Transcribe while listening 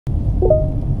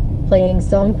Playing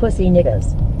song Pussy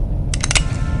Niggas.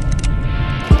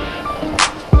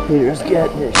 Here's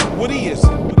getting it. What is it?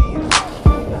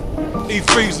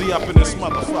 E-Freezy up in this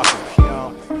motherfucker,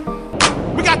 yo.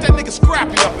 We got that nigga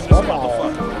Scrappy up in this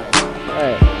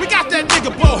motherfucker. We got that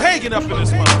nigga Bo Hagen up in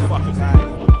this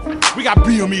motherfucker. We got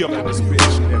BME up in this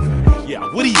bitch.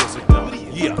 Yeah, what is it, though?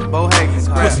 Yeah. Bo Hagen's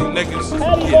pussy niggas.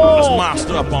 Yeah, let's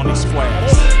monster up on these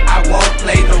squares. I won't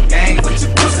play no game with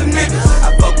you pussy niggas.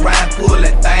 I fuck around, pull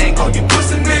that thing on you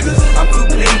pussy niggas. I'm too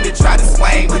clean to try to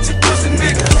swing with you pussy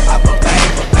niggas. I fuck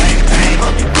bang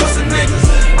on you pussy niggas.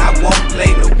 I won't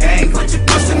play no game with you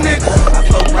pussy niggas. I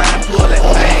fuck around, pull that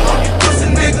thing on you pussy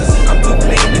niggas. I'm too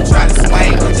clean to try to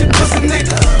swing with you pussy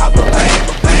niggas. I fuck bang.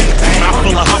 Mouth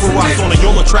full of hover rocks on a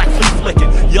Yola track, flea flicking.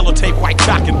 Yellow tape, white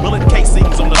cocking, bullet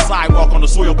casings on the sidewalk on the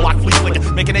soil block, flea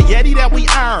flicking. Making that Yeti that we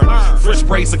earn. Fresh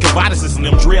braids and cavodices and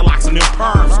them dreadlocks and them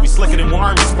perms. We slicker than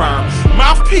worm and sperm.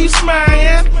 Mouthpiece,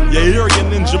 man. Yeah, you're your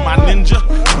ninja, my ninja.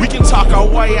 We can talk our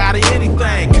way out of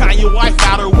anything. Kanye wife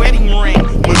out her wedding ring.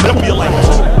 Manipulate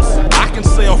troops. I can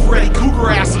sell Freddy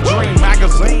Cougar ass a dream.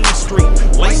 Magazine street,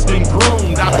 laced and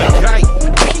groomed out the gate.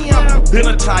 PM, been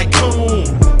a tycoon.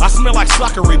 I smell like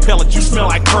sucker repellent, you smell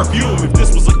like perfume. If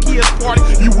this was a kid's party,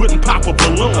 you wouldn't pop a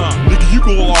balloon. Nigga, you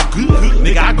go all good,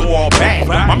 nigga, I go all bad.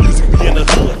 My music be in the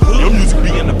hood, your music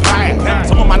be in the past.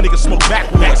 Some of my niggas smoke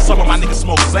backwoods, some of my niggas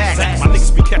smoke Zag. My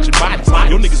niggas be catching bodies,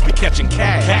 your niggas be catching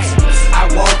cash. I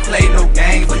won't play no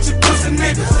games with you pussy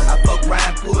niggas. I fuck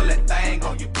around, pull that thing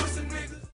on you.